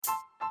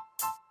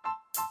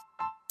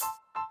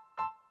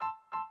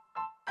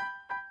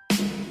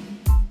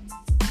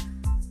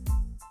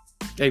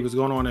Hey, what's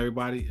going on,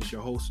 everybody? It's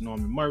your host,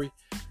 Norman Murray.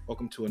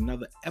 Welcome to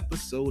another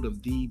episode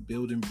of the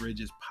Building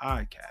Bridges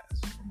podcast.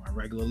 For my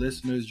regular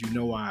listeners, you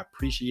know I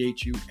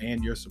appreciate you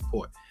and your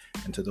support.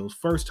 And to those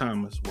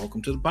first-timers,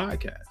 welcome to the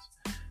podcast.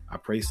 I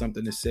pray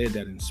something is said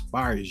that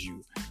inspires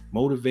you,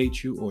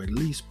 motivates you, or at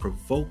least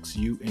provokes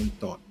you in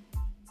thought.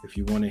 If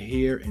you want to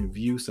hear and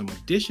view some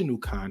additional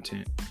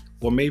content,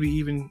 or maybe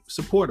even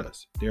support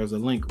us, there's a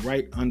link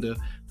right under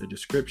the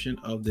description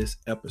of this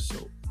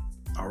episode.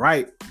 All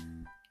right.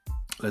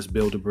 Let's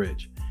build a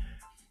bridge.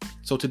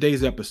 So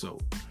today's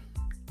episode,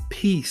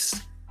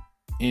 peace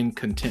in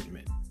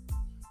contentment.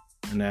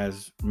 And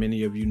as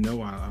many of you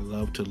know, I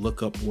love to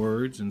look up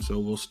words. And so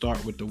we'll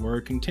start with the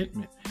word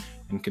contentment.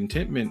 And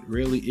contentment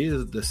really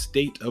is the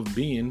state of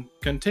being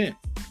content,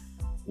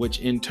 which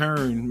in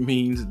turn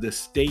means the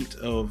state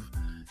of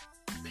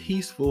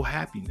peaceful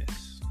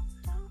happiness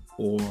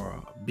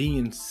or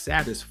being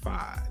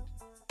satisfied,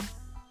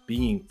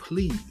 being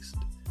pleased.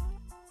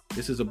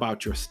 This is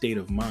about your state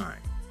of mind.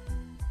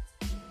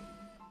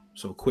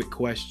 So quick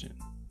question,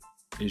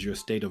 is your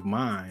state of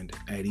mind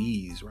at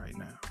ease right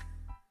now?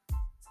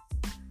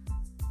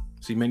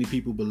 See, many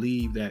people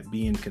believe that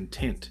being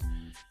content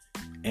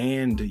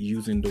and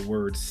using the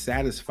word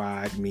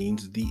satisfied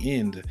means the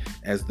end,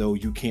 as though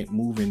you can't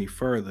move any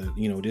further.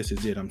 You know, this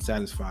is it. I'm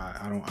satisfied.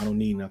 I don't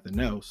need nothing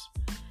else.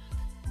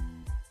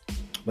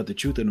 But the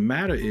truth of the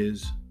matter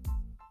is,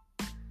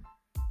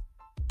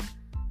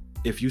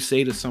 if you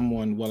say to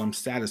someone, well, I'm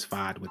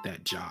satisfied with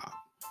that job,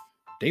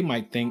 they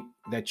might think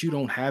that you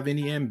don't have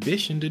any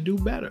ambition to do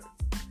better,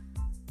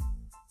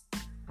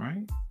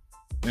 right?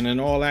 And in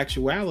all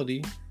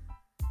actuality,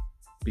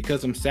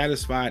 because I'm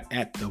satisfied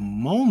at the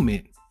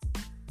moment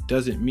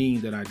doesn't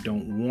mean that I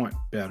don't want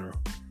better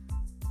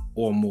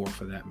or more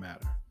for that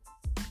matter.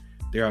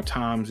 There are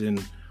times in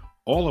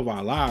all of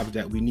our lives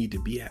that we need to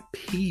be at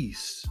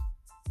peace.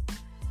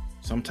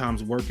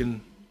 Sometimes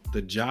working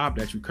the job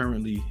that you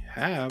currently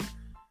have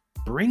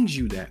brings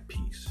you that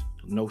peace,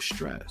 no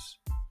stress.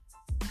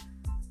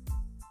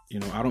 You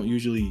know, I don't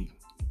usually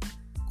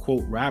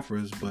quote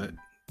rappers, but,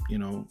 you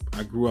know,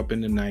 I grew up in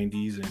the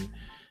 90s and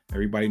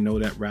everybody know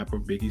that rapper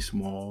Biggie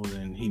Smalls,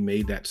 and he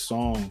made that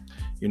song,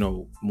 you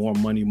know, more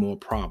money, more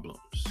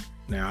problems.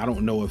 Now, I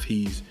don't know if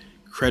he's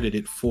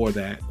credited for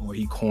that or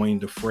he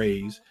coined the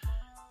phrase,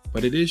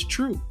 but it is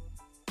true.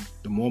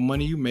 The more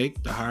money you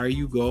make, the higher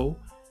you go,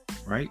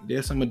 right?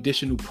 There's some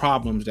additional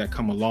problems that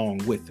come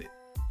along with it.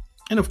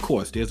 And of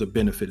course, there's a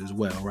benefit as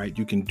well, right?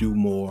 You can do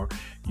more.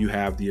 You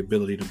have the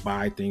ability to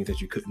buy things that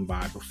you couldn't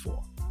buy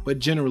before. But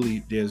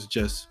generally, there's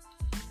just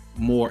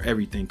more.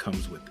 Everything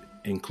comes with it,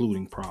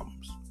 including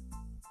problems.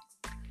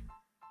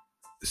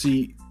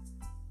 See,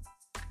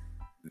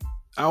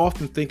 I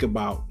often think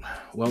about,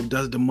 well,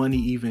 does the money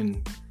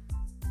even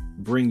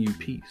bring you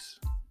peace,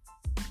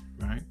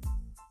 right?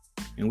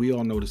 And we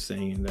all know the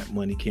saying that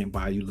money can't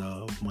buy you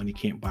love. Money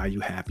can't buy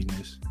you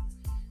happiness.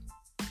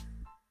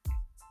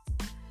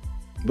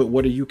 But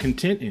what are you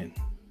content in?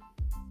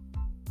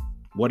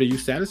 What are you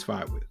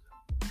satisfied with?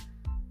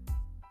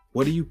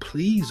 What are you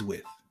pleased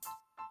with?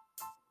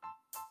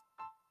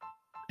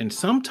 And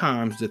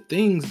sometimes the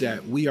things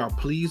that we are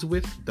pleased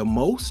with the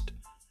most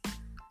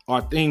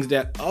are things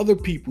that other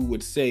people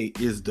would say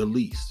is the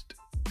least.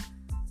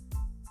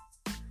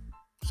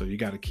 So you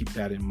got to keep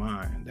that in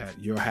mind,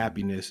 that your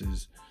happiness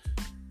is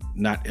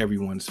not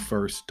everyone's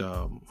first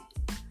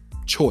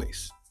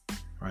choice.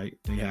 Right?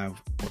 They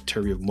have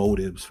ulterior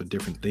motives for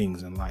different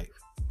things in life.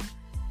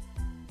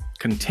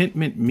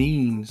 Contentment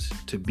means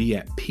to be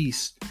at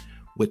peace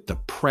with the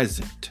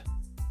present.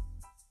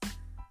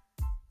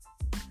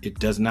 It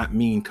does not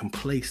mean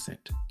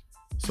complacent.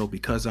 So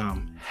because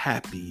I'm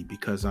happy,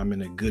 because I'm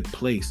in a good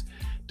place,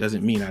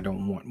 doesn't mean I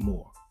don't want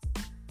more.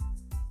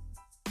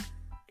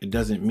 It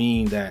doesn't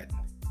mean that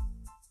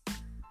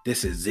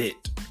this is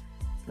it,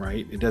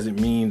 right? It doesn't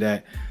mean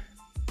that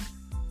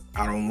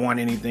I don't want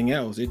anything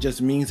else. It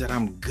just means that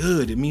I'm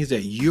good. It means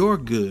that you're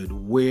good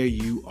where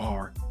you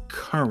are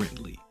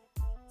currently.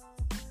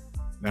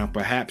 Now,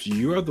 perhaps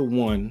you're the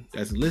one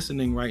that's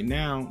listening right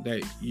now,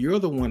 that you're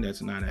the one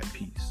that's not at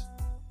peace.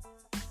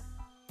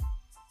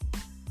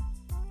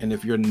 And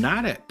if you're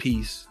not at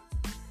peace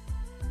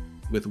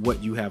with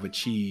what you have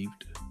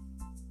achieved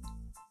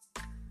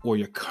or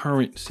your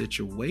current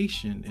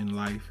situation in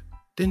life,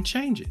 then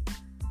change it.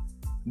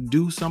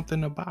 Do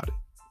something about it.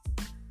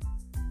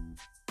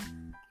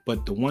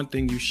 But the one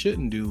thing you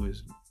shouldn't do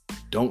is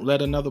don't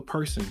let another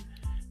person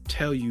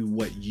tell you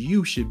what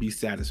you should be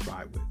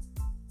satisfied with.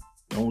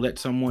 Don't let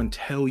someone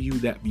tell you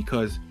that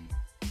because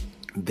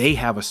they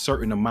have a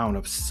certain amount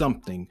of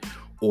something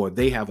or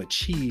they have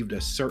achieved a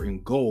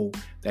certain goal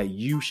that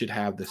you should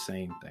have the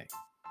same thing.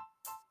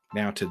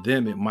 Now, to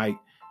them, it might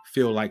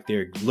feel like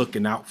they're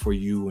looking out for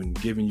you and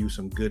giving you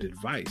some good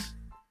advice.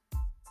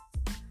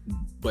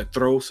 But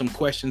throw some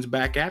questions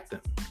back at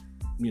them.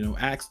 You know,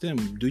 ask them,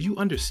 do you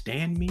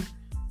understand me?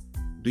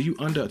 Do you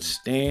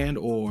understand,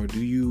 or do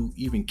you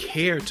even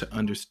care to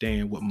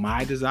understand what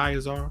my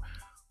desires are,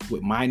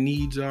 what my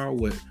needs are,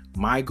 what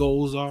my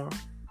goals are,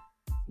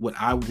 what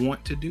I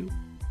want to do?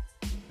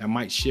 that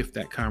might shift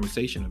that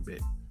conversation a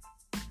bit.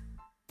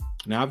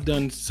 Now, I've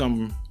done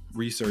some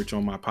research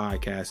on my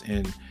podcast,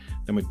 and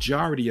the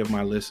majority of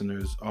my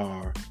listeners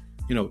are,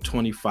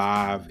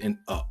 25 and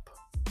up,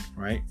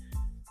 right?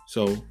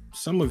 So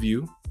some of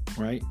you,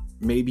 right,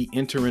 maybe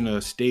entering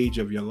a stage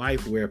of your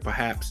life where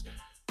perhaps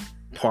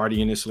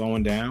partying is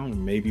slowing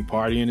down, maybe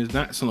partying is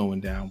not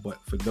slowing down.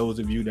 But for those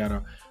of you that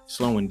are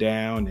slowing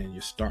down and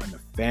you're starting a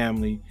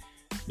family,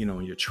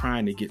 and you're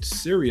trying to get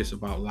serious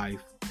about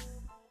life,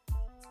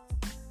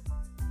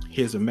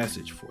 here's a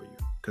message for you,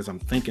 because I'm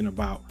thinking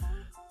about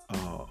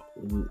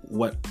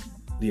what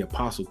the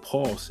Apostle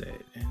Paul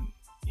said, and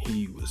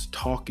he was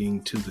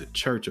talking to the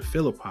church of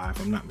Philippi,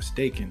 if I'm not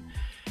mistaken,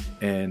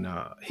 and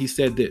he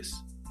said this: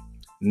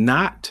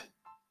 "Not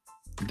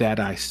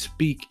that I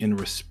speak in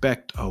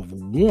respect of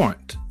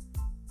want,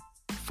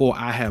 for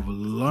I have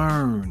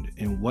learned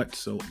in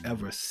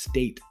whatsoever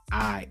state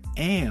I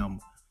am,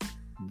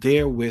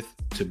 therewith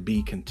to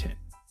be content."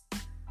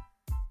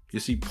 You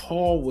see,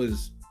 Paul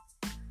was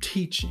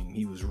teaching,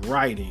 he was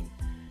writing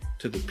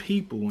to the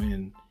people,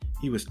 and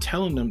he was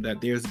telling them that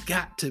there's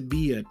got to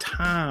be a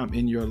time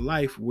in your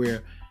life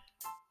where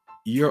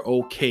you're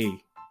okay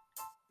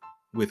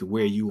with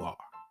where you are.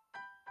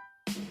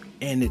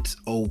 And it's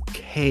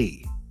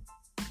okay.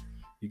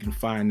 You can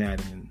find that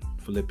in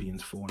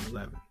Philippians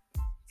 4:11.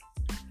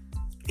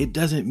 It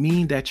doesn't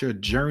mean that your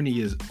journey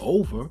is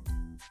over.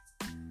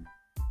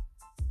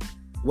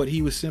 What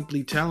he was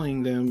simply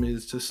telling them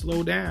is to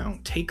slow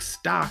down, take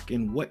stock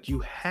in what you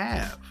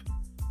have,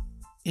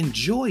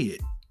 enjoy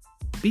it,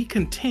 be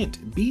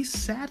content, be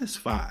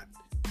satisfied,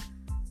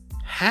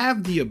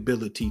 have the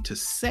ability to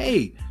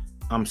say,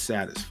 "I'm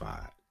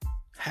satisfied,"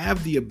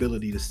 have the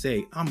ability to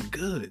say, "I'm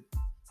good."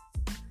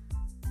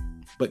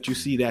 But you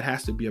see, that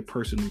has to be a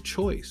personal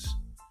choice,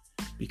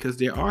 because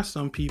there are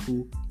some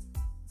people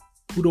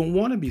who don't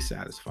want to be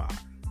satisfied,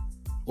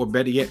 or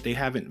better yet, they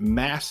haven't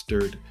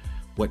mastered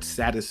what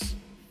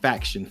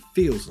satisfaction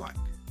feels like.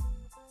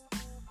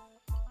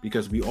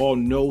 Because we all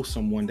know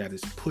someone that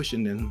is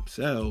pushing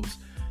themselves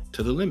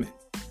to the limit.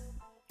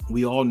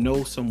 We all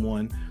know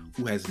someone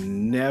who has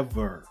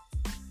never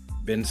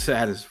been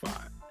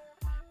satisfied.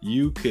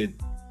 You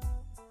could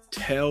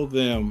tell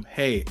them,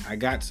 "Hey, I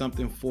got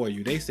something for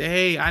you." They say,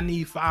 "Hey, I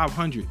need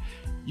 500.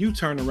 You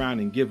turn around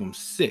and give them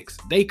 6.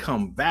 They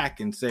come back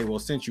and say, "Well,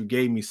 since you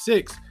gave me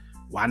 6,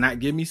 why not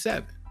give me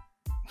 7?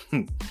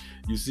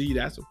 You see,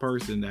 that's a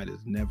person that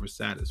is never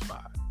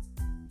satisfied.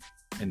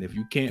 And if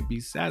you can't be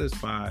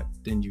satisfied,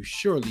 then you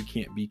surely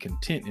can't be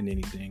content in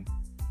anything,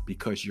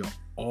 because you're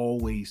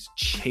always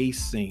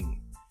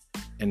chasing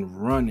and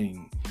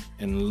running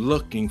and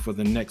looking for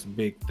the next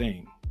big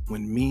thing,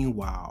 when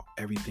meanwhile,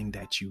 everything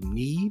that you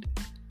need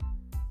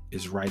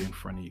is right in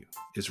front of you.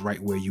 It's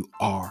right where you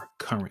are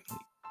currently.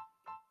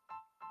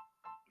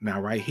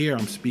 Now, right here,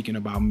 I'm speaking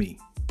about me.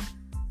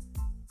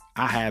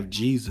 I have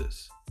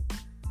Jesus.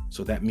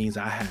 So that means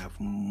I have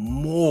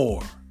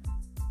more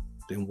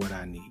than what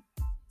I need.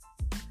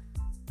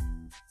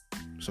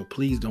 So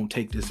please don't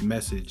take this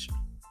message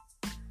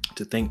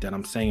to think that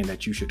I'm saying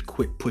that you should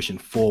quit pushing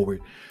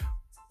forward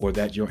or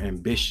that your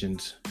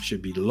ambitions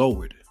should be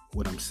lowered.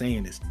 What I'm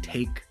saying is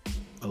take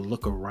a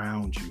look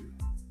around you,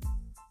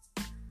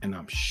 and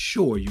I'm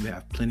sure you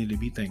have plenty to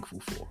be thankful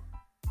for.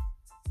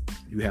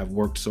 You have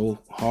worked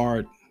so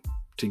hard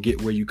to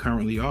get where you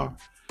currently are,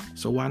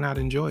 so why not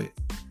enjoy it?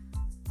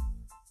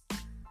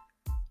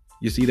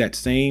 You see, that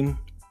same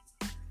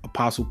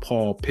Apostle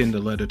Paul penned a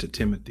letter to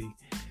Timothy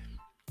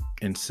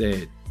and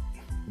said,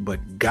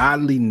 "But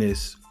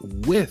godliness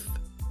with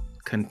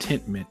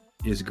contentment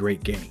is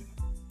great gain."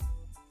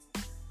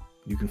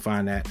 You can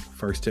find that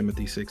 1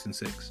 Timothy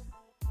 6:6.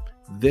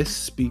 This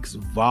speaks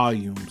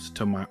volumes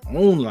to my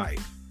own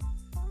life.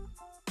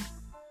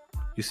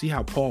 You see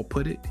how Paul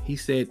put it? He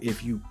said,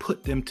 if you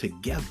put them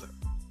together,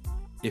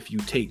 if you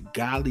take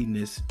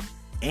godliness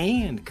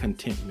and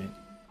contentment,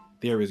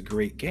 there is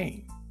great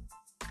gain.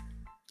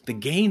 The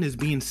gain is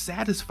being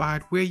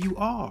satisfied where you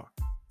are.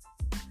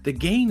 The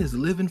gain is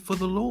living for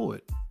the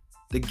Lord.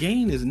 The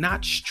gain is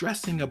not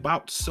stressing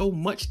about so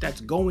much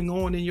that's going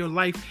on in your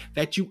life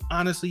that you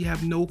honestly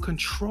have no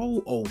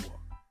control over.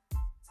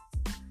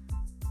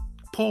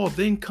 Paul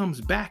then comes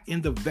back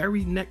in the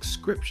very next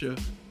scripture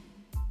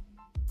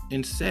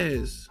and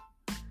says,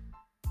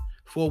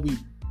 "For we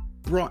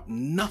brought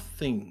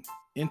nothing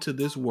into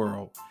this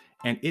world,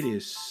 and it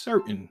is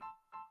certain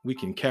we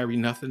can carry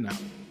nothing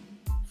out."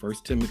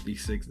 1 Timothy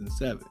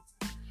 6:7.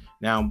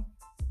 Now,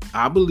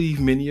 I believe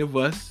many of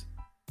us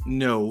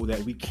know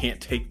that we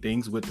can't take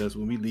things with us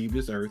when we leave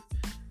this earth.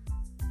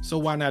 So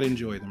why not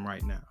enjoy them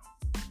right now?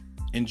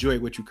 Enjoy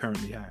what you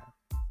currently have.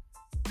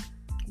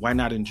 Why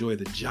not enjoy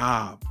the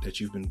job that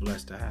you've been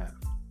blessed to have,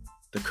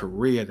 the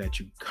career that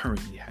you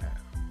currently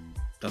have,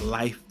 the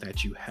life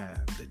that you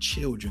have, the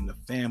children, the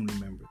family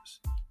members,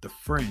 the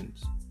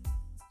friends?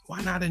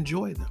 Why not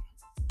enjoy them?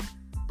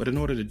 But in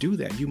order to do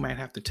that, you might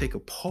have to take a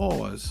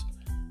pause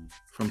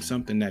from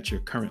something that you're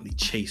currently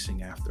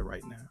chasing after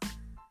right now.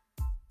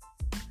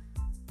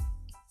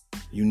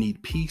 You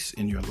need peace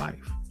in your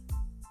life.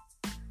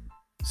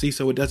 See,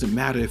 so it doesn't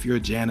matter if you're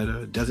a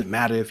janitor. It doesn't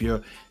matter if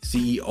you're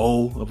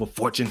CEO of a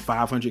Fortune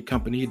 500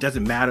 company. It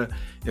doesn't matter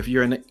if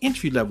you're in an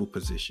entry-level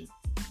position.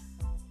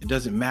 It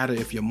doesn't matter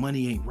if your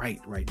money ain't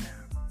right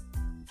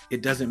now.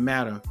 It doesn't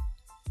matter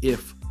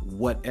if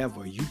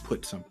whatever, you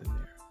put something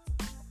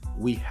there.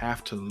 We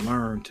have to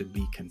learn to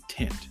be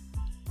content.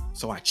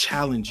 So I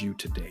challenge you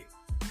today.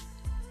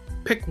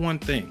 Pick one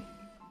thing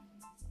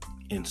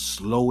and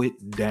slow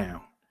it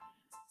down.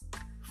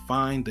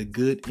 Find the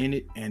good in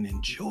it and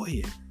enjoy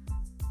it.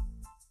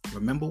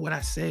 Remember what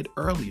I said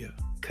earlier.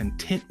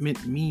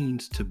 Contentment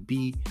means to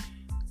be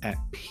at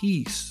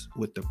peace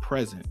with the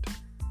present,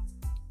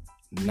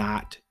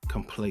 not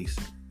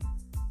complacent.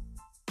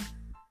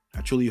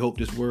 I truly hope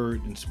this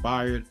word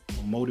inspired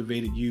or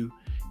motivated you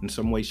in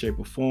some way, shape,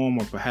 or form,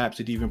 or perhaps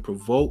it even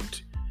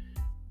provoked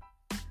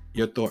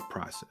your thought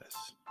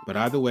process. But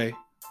either way,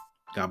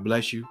 God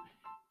bless you.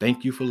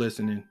 Thank you for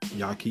listening.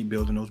 Y'all keep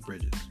building those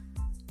bridges.